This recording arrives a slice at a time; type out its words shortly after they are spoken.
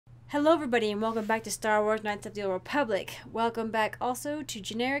Hello everybody and welcome back to Star Wars Knights of the Old Republic. Welcome back also to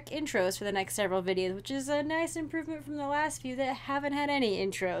generic intros for the next several videos, which is a nice improvement from the last few that haven't had any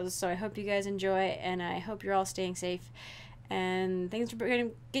intros. So I hope you guys enjoy and I hope you're all staying safe. And things are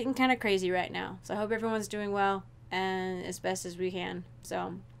getting kind of crazy right now. So I hope everyone's doing well and as best as we can.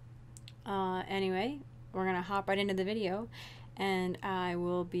 So anyway, we're going to hop right into the video and I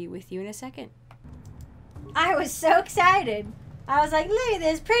will be with you in a second. I was so excited. I was like, look at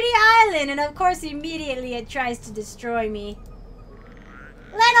this pretty island, and of course immediately it tries to destroy me.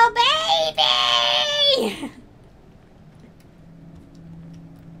 Little baby!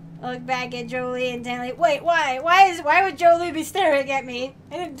 Look back at Jolie intently. Wait, why? Why would Jolie be staring at me?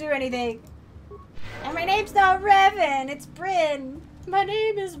 I didn't do anything. And my name's not Reven, it's Bryn. My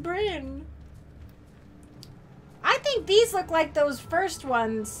name is Bryn. I think these look like those first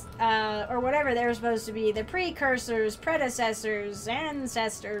ones, or whatever they were supposed to be. The precursors, predecessors,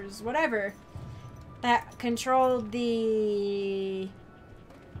 ancestors, whatever. That controlled the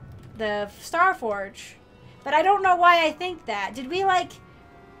Starforge. But I don't know why I think that. Did we, like...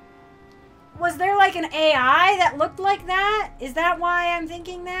 Was there, like, an AI that looked like that? Is that why I'm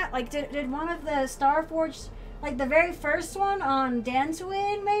thinking that? Like, did one of the Starforge... Like, the very first one on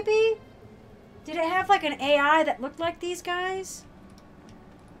Dantooine, maybe? Did it have like an AI that looked like these guys?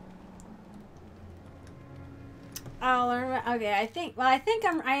 Okay, I think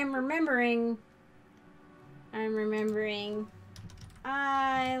I am remembering. I'm remembering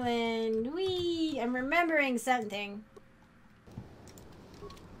Island. I'm remembering something.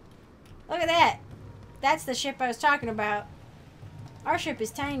 Look at that. That's the ship I was talking about. Our ship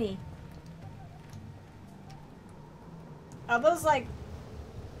is tiny. Are those like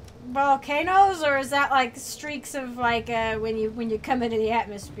volcanoes, or is that like streaks of like when you come into the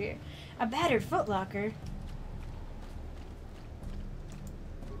atmosphere? A battered footlocker.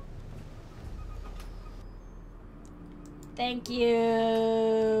 Thank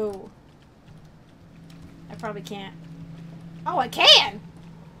you. I probably can't. Oh, I can.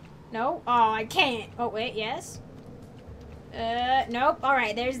 No. Oh, I can't. Oh wait, yes. Nope. All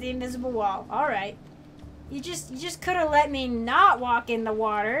right. There's the invisible wall. All right. You just could have let me not walk in the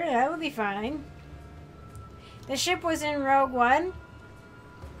water. That would be fine. The ship was in Rogue One.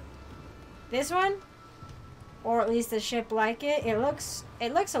 This one? Or at least the ship like it. It looks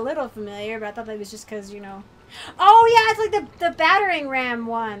a little familiar, but I thought that was just because, you know. Oh yeah, it's like the battering ram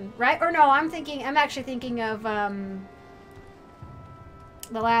one, right? Or no, I'm actually thinking of The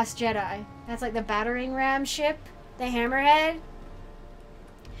Last Jedi. That's like the battering ram ship, the Hammerhead.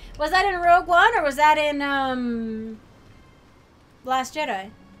 Was that in Rogue One, or was that in, Last Jedi?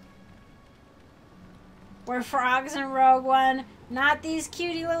 Were frogs in Rogue One? Not these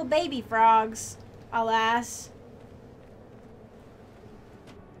cutie little baby frogs, alas.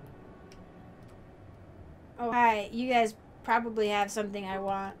 Oh, hi. You guys probably have something I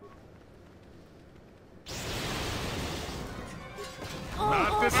want. Ow, ow,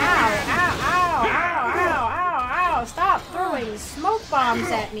 ow, ow, ow, ow, ow. Stop throwing smoke bombs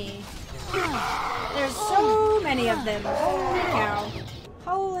at me. There's so many of them. Holy cow.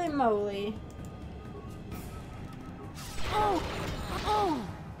 Holy moly. Oh, oh.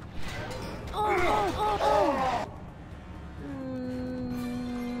 Oh, oh, oh, oh.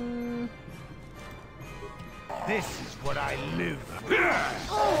 This is what I live.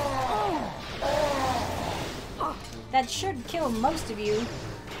 That should kill most of you.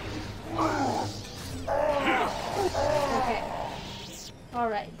 Okay.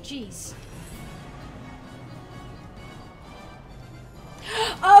 Alright, jeez.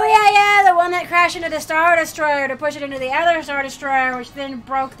 Oh yeah, the one that crashed into the Star Destroyer to push it into the other Star Destroyer, which then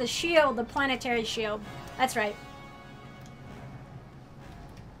broke the shield, the planetary shield. That's right.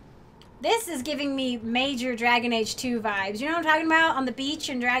 This is giving me major Dragon Age 2 vibes. You know what I'm talking about? On the beach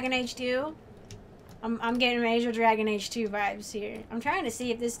in Dragon Age 2? I'm getting major Dragon Age 2 vibes here. I'm trying to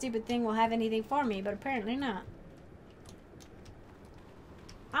see if this stupid thing will have anything for me, but apparently not.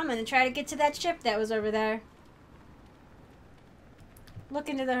 I'm gonna try to get to that ship that was over there. Look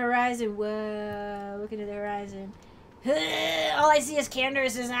into the horizon. Whoa, look into the horizon. All I see is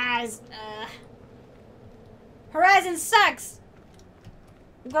Candace's eyes. Horizon sucks!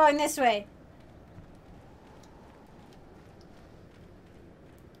 I'm going this way.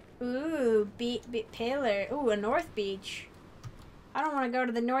 Ooh, pillar. Ooh, a North Beach. I don't want to go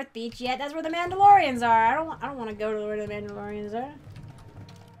to the North Beach yet. That's where the Mandalorians are. I don't want to go to where the Mandalorians are.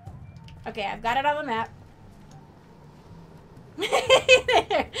 Okay, I've got it on the map.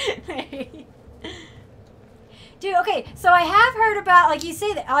 Dude, okay, so I have heard about, like you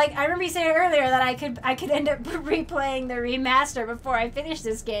say that, like I remember you saying earlier that I could end up replaying the remaster before I finish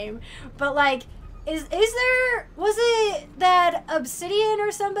this game, but like, was it that Obsidian or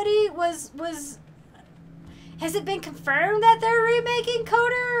somebody was, has it been confirmed that they're remaking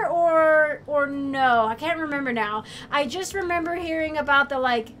Coder or no? I can't remember now. I just remember hearing about the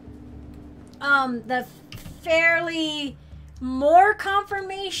like, the fairly more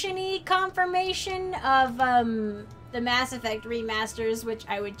confirmation of the Mass Effect remasters, which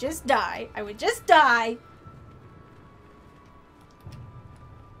I would just die.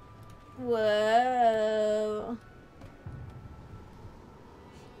 Whoa.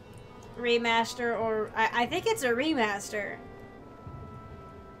 Remaster, or I think it's a remaster.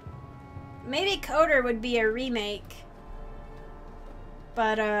 Maybe Coder would be a remake.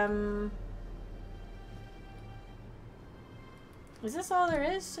 But is this all there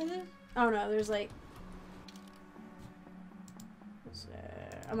is to this? Oh no, there's like...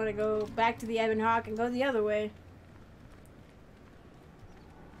 I'm gonna go back to the Ebon Hawk and go the other way.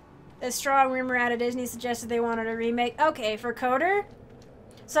 A strong rumor out of Disney suggested they wanted a remake. Okay, for Coder?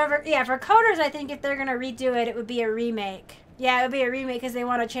 So for Coders, I think if they're gonna redo it, it would be a remake. Yeah, it would be a remake because they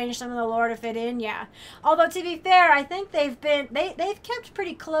want to change some of the lore to fit in, yeah. Although, to be fair, I think they've kept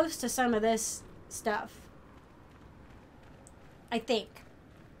pretty close to some of this stuff. I think.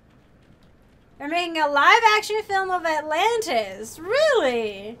 They're making a live-action film of Atlantis.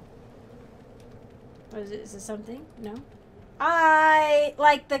 Really? What is it? Is this something? No? I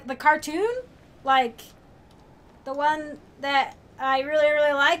like the cartoon? Like, the one that I really,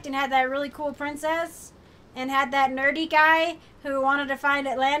 really liked and had that really cool princess and had that nerdy guy who wanted to find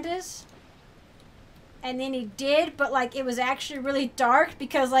Atlantis. And then he did, but like it was actually really dark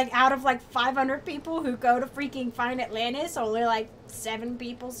because like out of like 500 people who go to freaking find Atlantis, only like 7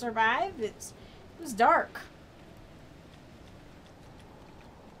 people survive. It was dark.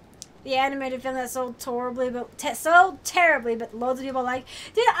 The animated film that sold terribly, but loads of people like.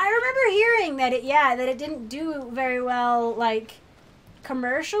 Dude, I remember hearing that it didn't do very well like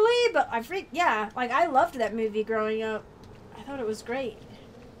commercially, but like I loved that movie growing up. I thought it was great.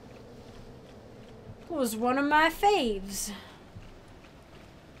 It was one of my faves.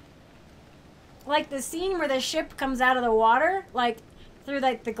 Like the scene where the ship comes out of the water, like through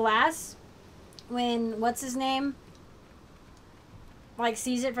like the glass, when what's his name like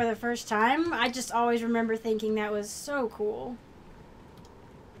sees it for the first time. I just always remember thinking that was so cool.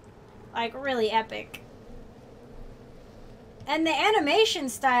 Like really epic. And the animation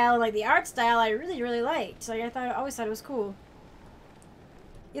style, like the art style, I really, really liked. So I always thought it was cool.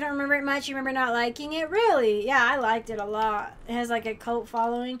 You don't remember it much? You remember not liking it? Really? Yeah, I liked it a lot. It has like a cult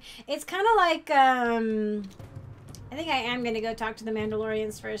following. It's kind of like, I think I am going to go talk to the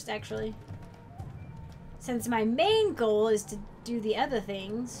Mandalorians first, actually. Since my main goal is to do the other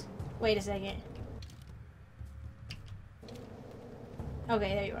things. Wait a second.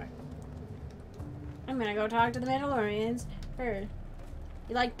 Okay, there you are. I'm going to go talk to the Mandalorians first.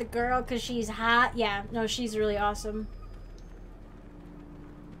 You like the girl because she's hot? Yeah, no, she's really awesome.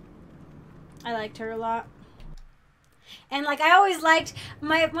 I liked her a lot. And like I always liked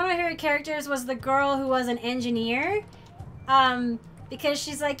one of my favorite characters was the girl who was an engineer. Because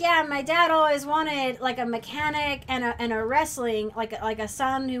she's like, yeah, my dad always wanted like a mechanic and a wrestling, like a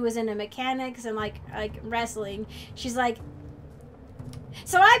son who was into mechanics and like wrestling. She's like,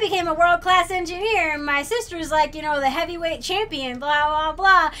 so I became a world-class engineer, and my sister's like, you know, the heavyweight champion, blah blah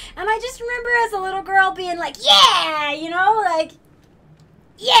blah. And I just remember as a little girl being like, yeah, you know, like,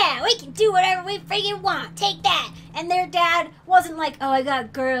 yeah, we can do whatever we freaking want. Take that. And their dad wasn't like, oh, I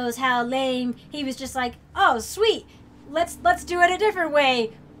got girls, how lame. He was just like, oh, sweet. Let's do it a different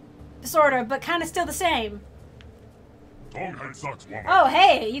way, sort of, but kind of still the same. Oh,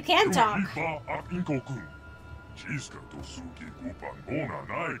 hey, you can talk.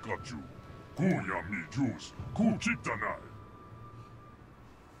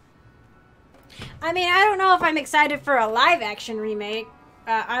 I mean, I don't know if I'm excited for a live-action remake.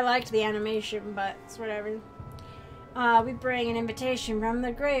 I liked the animation, but it's whatever. We bring an invitation from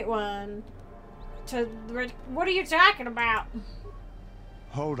the Great One. What are you talking about?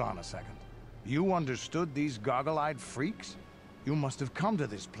 Hold on a second. You understood these goggle-eyed freaks? You must have come to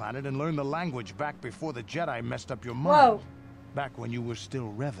this planet and learned the language back before the Jedi messed up your mind. Whoa. Back when you were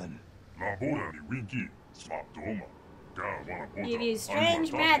still Reven. Give you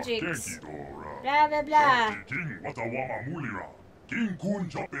strange magics. Blah, blah, blah.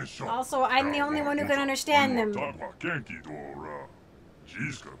 Also, I'm the only one who can understand them.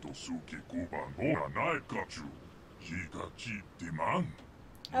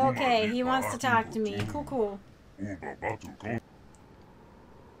 Okay, he wants to talk to me. Cool, cool.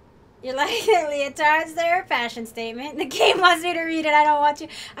 You like leotards? They're a fashion statement. The game wants me to read it. I don't want to.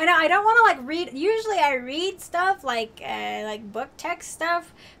 I know I don't want to like read. Usually I read stuff like book text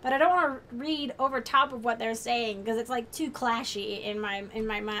stuff, but I don't want to read over top of what they're saying because it's like too clashy in my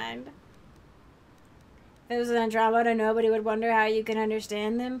mind. If it was an Andromeda, nobody would wonder how you can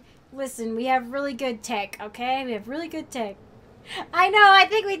understand them. Listen, we have really good tech, okay? We have really good tech. I know. I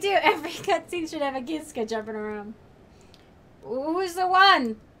think we do. Every cutscene should have a Giska jumping around. Who's the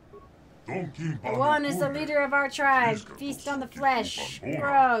one? The one is the leader of our tribe. Feast on the flesh.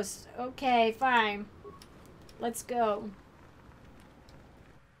 Gross. Okay, fine. Let's go.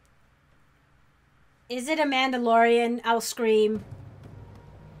 Is it a Mandalorian? I'll scream.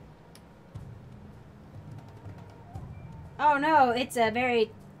 Oh no, it's a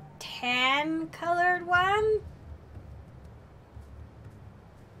very tan-colored one?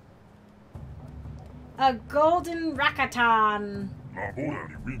 A golden Rakatan.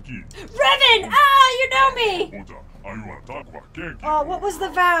 Reven! Ah, you know me! Oh, what was the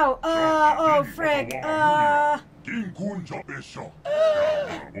vow? Oh, frick.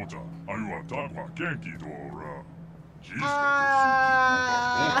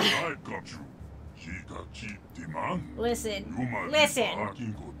 Listen.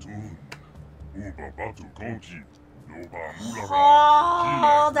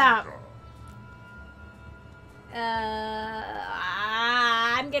 Hold up.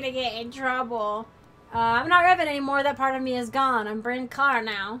 I'm gonna get in trouble. I'm not Reven anymore. That part of me is gone. I'm Bryn Carr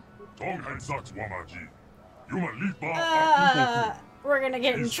now. We're gonna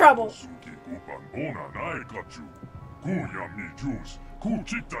get in trouble.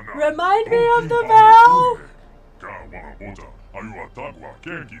 Remind me of the vow.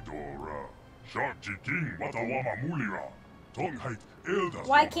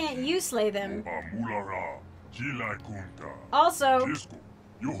 Why can't you slay them? Also,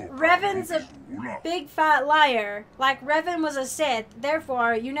 Reven's a big fat liar. Like Reven was a Sith,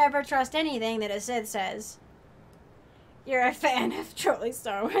 therefore you never trust anything that a Sith says. You're a fan of trolling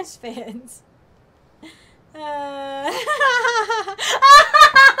Star Wars fans. You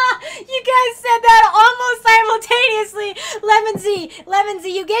guys said that almost simultaneously. Lemon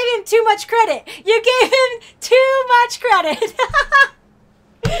Z, you gave him too much credit. You gave him too much credit.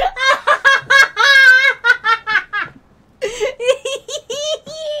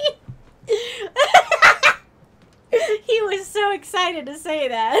 He was so excited to say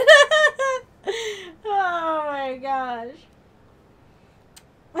that. Oh my gosh.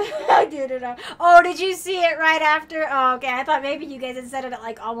 I didn't know. Oh, did you see it right after? Oh, okay. I thought maybe you guys had said it at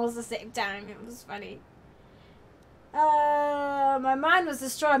like almost the same time. It was funny. My mind was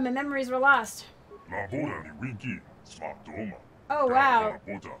destroyed. My memories were lost. Oh, wow.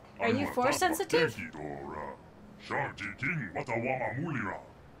 Are you force sensitive?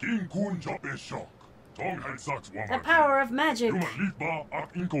 The power of magic.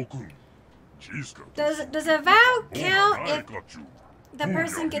 Does a vow count if the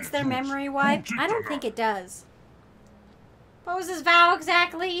person gets their memory wiped? I don't think it does. What was his vow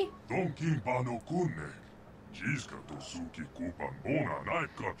exactly?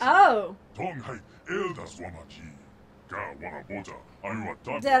 Oh.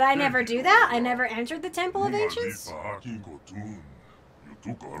 Did I never do that? I never entered the Temple of Ancients? How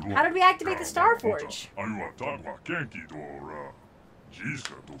did we activate the Star Forge?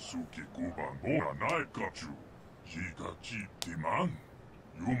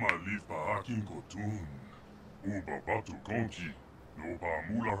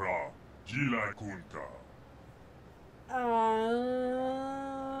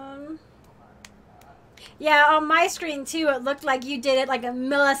 Yeah, on my screen too, it looked like you did it like a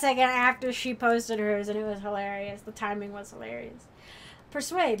millisecond after she posted hers, and it was hilarious. The timing was hilarious.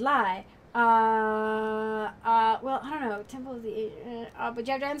 Persuade, lie. Well, I don't know. Temple of the... but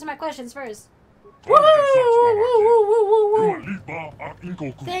you have to answer my questions first. Woo!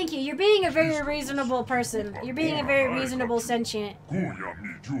 Thank you. You're being a very reasonable person. You're being a very reasonable sentient.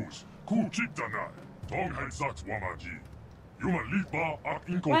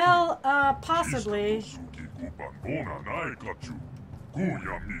 Well, possibly.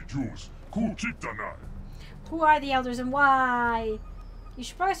 Who are the elders and why? You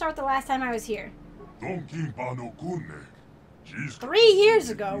should probably start the last time I was here. 3 years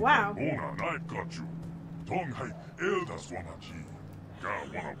ago, wow. And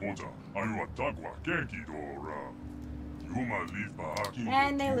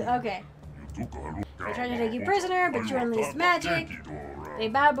they, okay. They tried to take you prisoner, but you unleashed magic. They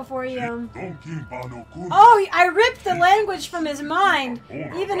bow before you. Oh, I ripped the language from his mind,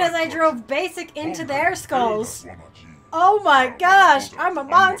 even as I drove basic into their skulls. Oh my gosh, I'm a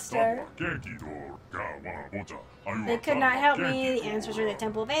monster. They could not help me. The answers are the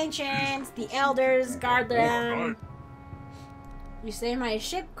Temple of Ancients. The Elders guard them. You say my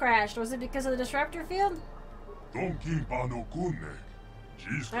ship crashed. Was it because of the disruptor field?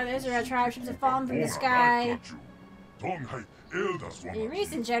 Others are tribe ships have fallen from the sky. In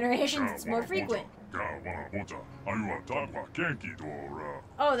recent generations, it's more frequent.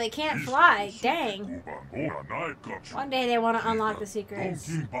 Oh, they can't fly. Dang. One day they want to unlock the secrets.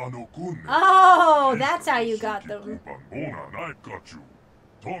 Oh, that's how you got them. The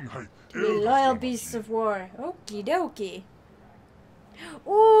loyal beasts of war. Okie dokie.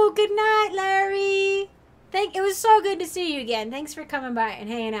 Ooh, good night, Larry. It was so good to see you again. Thanks for coming by and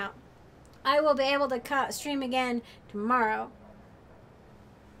hanging out. I will be able to stream again tomorrow.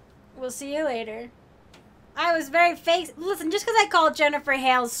 We'll see you later. I was very fake. Listen, just because I called Jennifer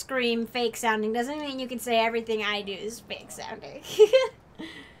Hale's scream fake sounding doesn't mean you can say everything I do is fake sounding.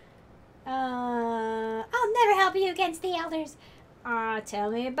 I'll never help you against the elders. Tell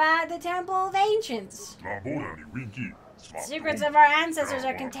me about the Temple of Ancients. Secrets of our ancestors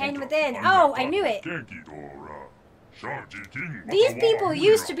are contained within. Oh, I knew it. These people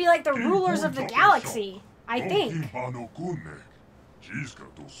used to be like the rulers of the galaxy, I think.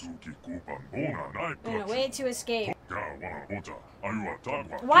 In a way to escape.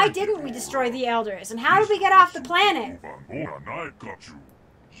 Why didn't we destroy the elders? And how did we get off the planet?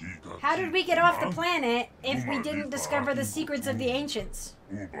 How did we get off the planet if we didn't discover the secrets of the ancients?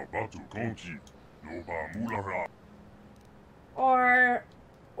 Or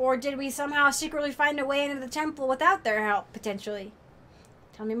did we somehow secretly find a way into the temple without their help, potentially?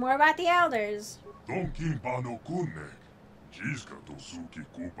 Tell me more about the elders.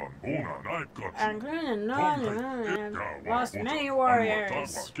 Lost many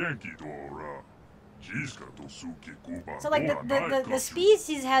warriors. So like the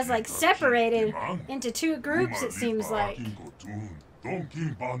species has like separated into two groups, it seems like.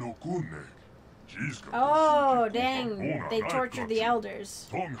 Oh, dang. They tortured the elders.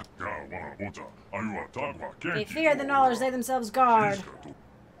 They fear the knowledge they themselves guard.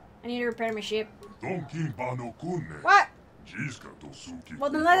 I need to repair my ship. What? Well,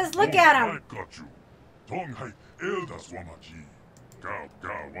 then let us look at him.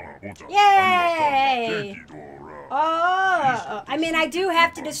 Yay! Oh, I mean, I do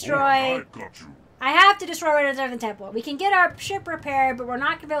have to destroy... I have to destroy Reven Temple. We can get our ship repaired, but we're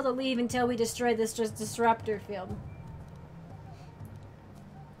not going to be able to leave until we destroy this disruptor field.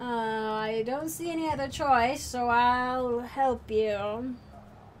 I don't see any other choice, so I'll help you.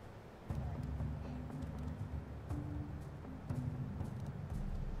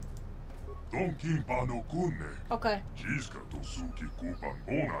 Okay. Okay.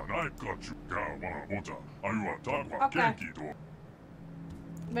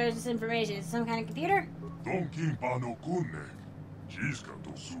 Where's this information? Some kind of computer? So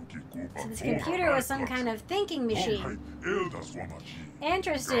this computer was some kind of thinking machine.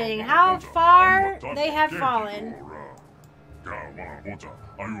 Interesting. How far they have fallen.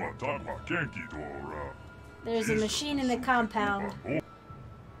 There's a machine in the compound.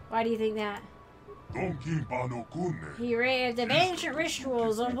 Why do you think that? He raved of ancient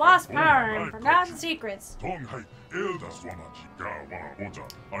rituals, of lost power and forgotten secrets.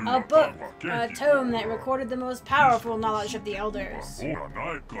 A book, a tome that recorded the most powerful knowledge of the elders.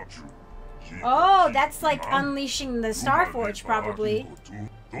 Oh, that's like unleashing the Starforge, probably.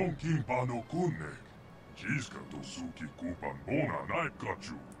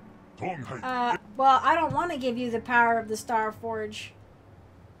 Well, I don't want to give you the power of the Starforge.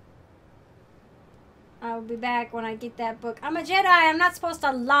 I'll be back when I get that book. I'm a Jedi. I'm not supposed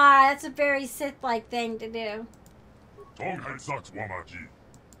to lie. That's a very Sith-like thing to do.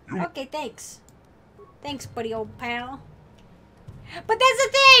 Okay, thanks. Thanks, buddy old pal. But that's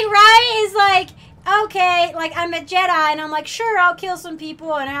the thing, right? Is like, okay, like I'm a Jedi and I'm like, sure, I'll kill some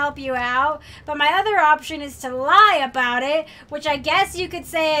people and help you out. But my other option is to lie about it, which I guess you could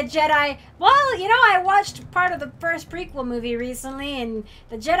say a Jedi... Well, you know, I watched part of the first prequel movie recently and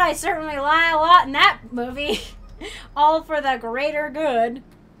the Jedi certainly lie a lot in that movie. All for the greater good.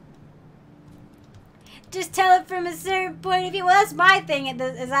 Just tell it from a certain point of view. Well, that's my thing,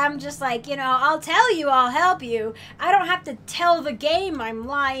 is I'm just like, you know, I'll tell you, I'll help you. I don't have to tell the game I'm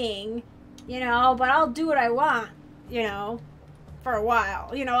lying, you know, but I'll do what I want, you know, for a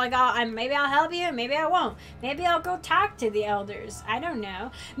while. You know, like, maybe I'll help you, maybe I won't. Maybe I'll go talk to the elders. I don't know.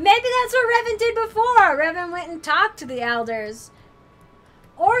 Maybe that's what Reven did before. Reven went and talked to the elders.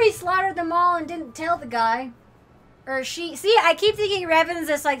 he slaughtered them all and didn't tell the guy. Or she. See, I keep thinking Reven's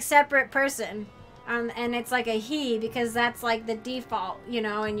this, like, separate person. And it's like a he, because that's, like, the default, you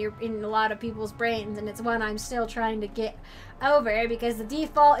know, and you're in a lot of people's brains. And it's one I'm still trying to get over, because the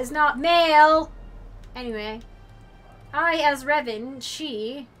default is not male. Anyway. I, as Reven,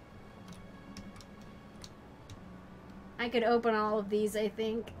 she... I could open all of these, I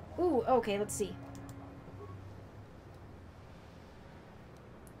think. Ooh, okay, let's see.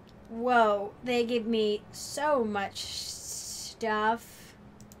 Whoa, they give me so much stuff.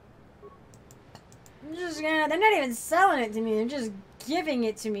 I'm just gonna, they're not even selling it to me, they're just giving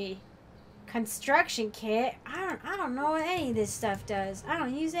it to me. Construction kit. I don't know what any of this stuff does. I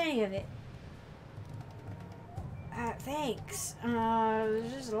don't use any of it. Thanks.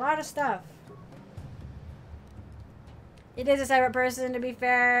 There's just a lot of stuff. It is a separate person, to be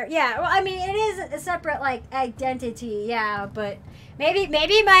fair. Yeah, well, I mean, it is a separate, like, identity, yeah, but maybe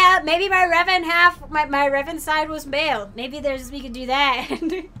my Reven half, my Reven side was male. Maybe we could do that.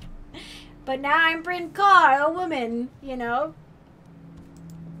 But now I'm Bryn Carr, a woman, you know?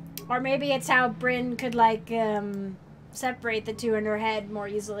 Or maybe it's how Bryn could, like, separate the two in her head more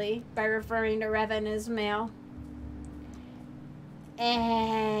easily by referring to Reven as male.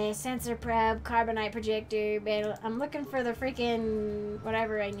 Sensor probe, carbonite projector, battle. I'm looking for the freaking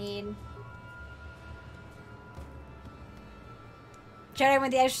whatever I need. Jedi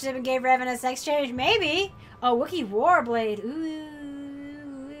went the extra step and gave Reven a sex change? Maybe. Oh, Wookiee Warblade.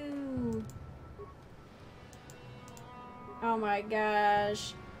 Ooh. Oh my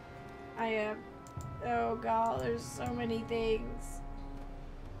gosh. I am. Oh god, there's so many things.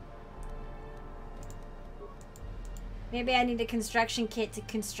 Maybe I need a construction kit to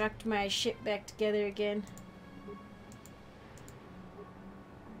construct my ship back together again.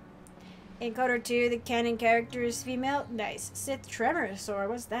 Encoder 2, the canon character is female. Nice. Sith Tremorosaur,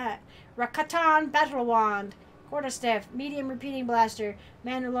 what's that? Rakatan Battle Wand. Quarterstaff, medium repeating blaster.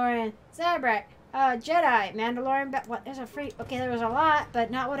 Mandalorian, Zabrak. Jedi, Mandalorian, what? There's a free. Okay, there was a lot,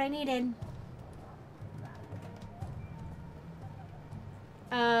 but not what I needed.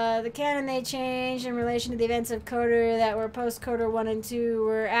 The canon they changed in relation to the events of Coder that were post-Coder 1 and 2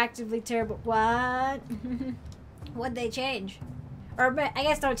 were actively terrible. What? What'd they change? Or, I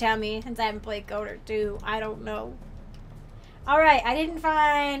guess don't tell me, since I haven't played Coder 2. I don't know. Alright, I didn't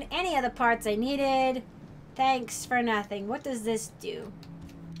find any of the parts I needed. Thanks for nothing. What does this do?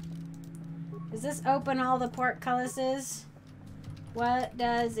 Does this open all the portcullises? What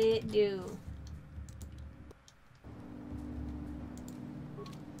does it do?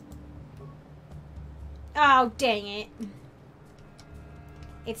 Oh, dang it.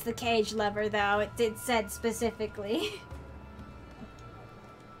 It's the cage lever, though. It said specifically.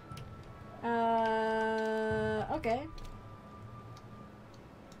 Okay.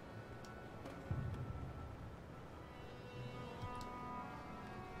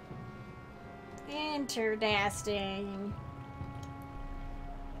 Interesting.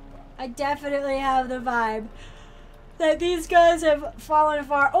 I definitely have the vibe that these guys have fallen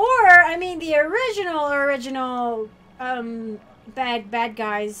far. Or, I mean, the original, bad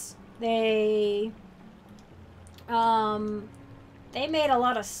guys, they made a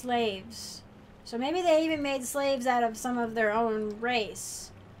lot of slaves. So maybe they even made slaves out of some of their own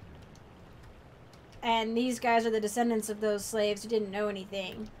race. And these guys are the descendants of those slaves who didn't know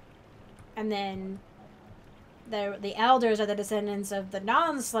anything. And then the elders are the descendants of the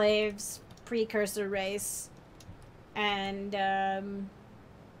non-slaves precursor race. And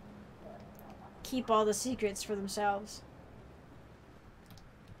keep all the secrets for themselves.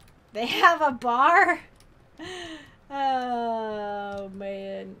 They have a bar? Oh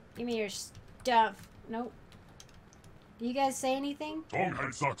man. Give me your stuff. Nope. Do you guys say anything? Of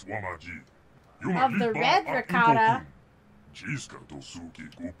the red ricotta.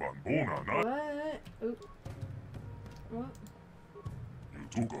 What? Oop. What?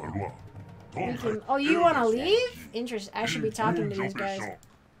 Oh, you want to leave? Interesting. I should be talking to these guys.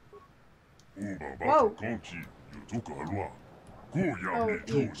 Whoa. Oh, you're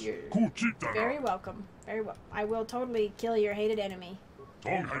very welcome. Very well. I will totally kill your hated enemy.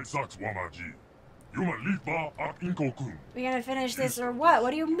 We gonna finish this or what?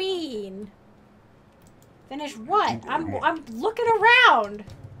 What do you mean? Finish what? I'm looking around.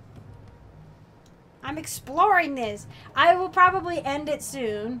 I'm exploring this. I will probably end it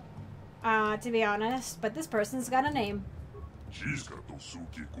soon. To be honest, but this person's got a name.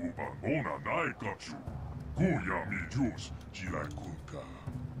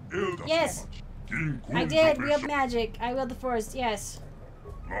 Yes, I did wield magic. I wield the force, yes.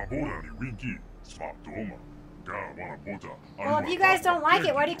 Well, if you guys don't like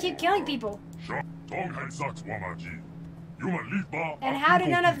it, why do you keep killing people? And how do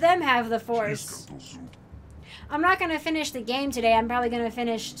none of them have the Force? I'm not going to finish the game today. I'm probably going to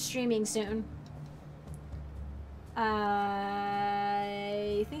finish streaming soon.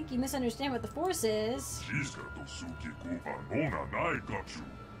 I think you misunderstand what the Force is.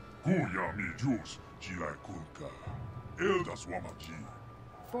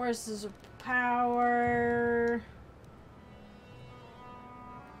 Force is a power.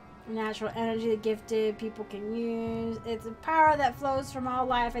 Natural energy that gifted people can use. It's a power that flows from all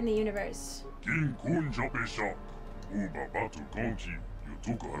life in the universe.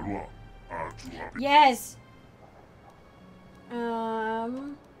 Yes.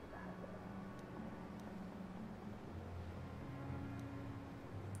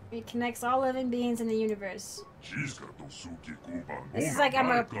 It connects all living beings in the universe. This is like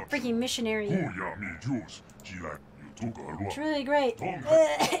I'm a freaking missionary. It's really great.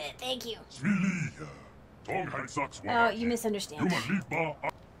 Thank you. Oh, you misunderstand.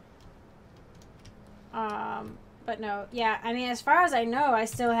 But no, yeah, I mean, as far as I know, I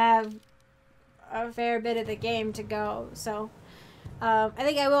still have a fair bit of the game to go, so I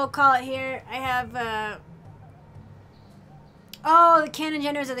think I will call it here. I have, oh, the canon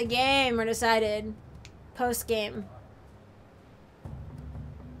genders of the game are decided post-game.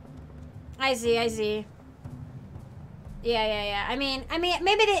 I see. Yeah. I mean,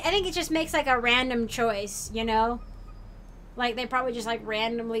 maybe I think it just makes like a random choice, you know? Like, they probably just like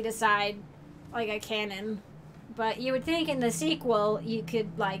randomly decide like a canon. But you would think in the sequel, you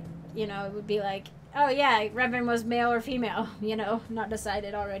could like, you know, it would be like, oh yeah, Reven was male or female, you know, not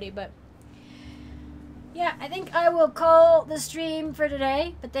decided already, but yeah, I think I will call the stream for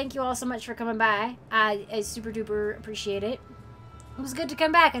today, but thank you all so much for coming by. I super duper appreciate it. It was good to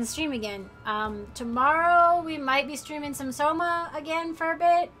come back and stream again. Tomorrow we might be streaming some Soma again for a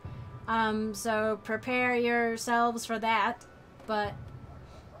bit, so prepare yourselves for that, but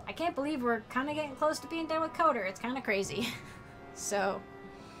I can't believe we're kind of getting close to being done with Coder. It's kind of crazy. So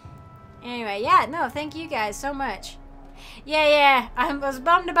anyway, yeah, no, thank you guys so much. Yeah, I was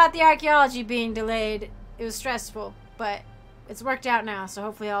bummed about the archaeology being delayed. It was stressful, but it's worked out now, so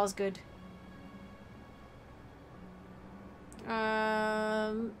hopefully all's good.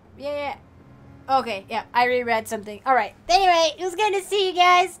 Yeah. Okay, yeah, I reread something. Alright, anyway, it was good to see you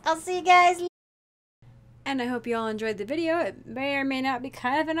guys. I'll see you guys. And I hope you all enjoyed the video. It may or may not be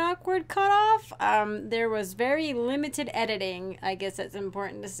kind of an awkward cutoff. There was very limited editing. I guess that's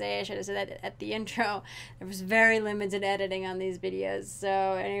important to say. I should have said that at the intro. There was very limited editing on these videos. So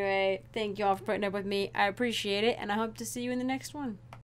anyway, thank you all for putting up with me. I appreciate it, and I hope to see you in the next one.